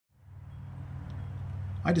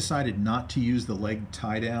I decided not to use the leg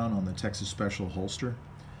tie down on the Texas Special holster.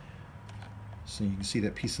 So you can see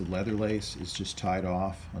that piece of leather lace is just tied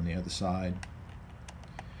off on the other side.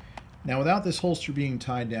 Now without this holster being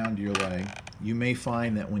tied down to your leg, you may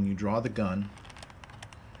find that when you draw the gun,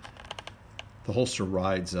 the holster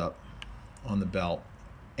rides up on the belt.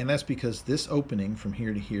 And that's because this opening from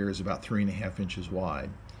here to here is about 3.5 inches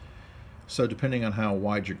wide. So depending on how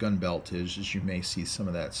wide your gun belt is, you may see some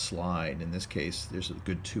of that slide. In this case, there's a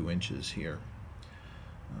good 2 inches here.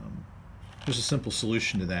 There's a simple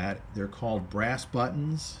solution to that. They're called brass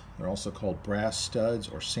buttons. They're also called brass studs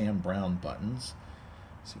or Sam Browne buttons.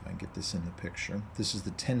 Let's see if I can get this in the picture. This is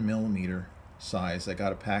the 10mm size. I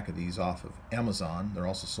got a pack of these off of Amazon. They're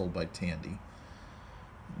also sold by Tandy.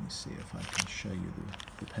 Let me see if I can show you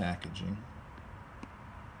the packaging.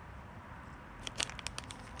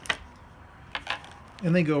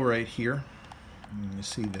 And they go right here. And you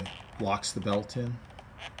see that locks the belt in,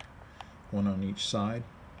 one on each side.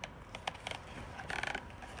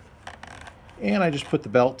 And I just put the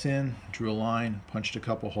belt in, drew a line, punched a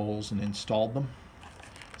couple holes, and installed them.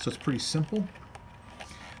 So it's pretty simple.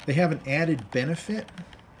 They have an added benefit.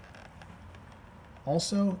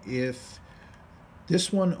 Also, if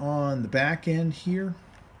this one on the back end here,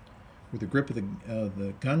 where the grip of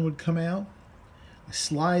the gun would come out, I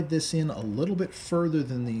slide this in a little bit further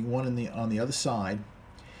than the one on the other side.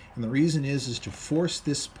 And the reason is to force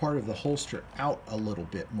this part of the holster out a little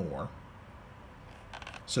bit more,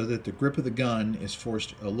 so that the grip of the gun is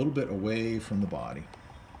forced a little bit away from the body.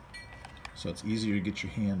 So it's easier to get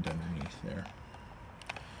your hand underneath there.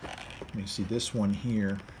 You see this one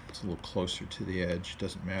here, it's a little closer to the edge.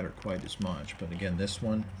 Doesn't matter quite as much. But again, this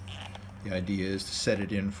one, the idea is to set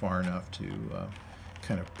it in far enough to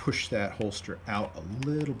kind of push that holster out a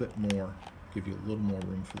little bit more, give you a little more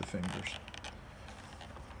room for the fingers.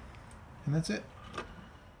 And that's it.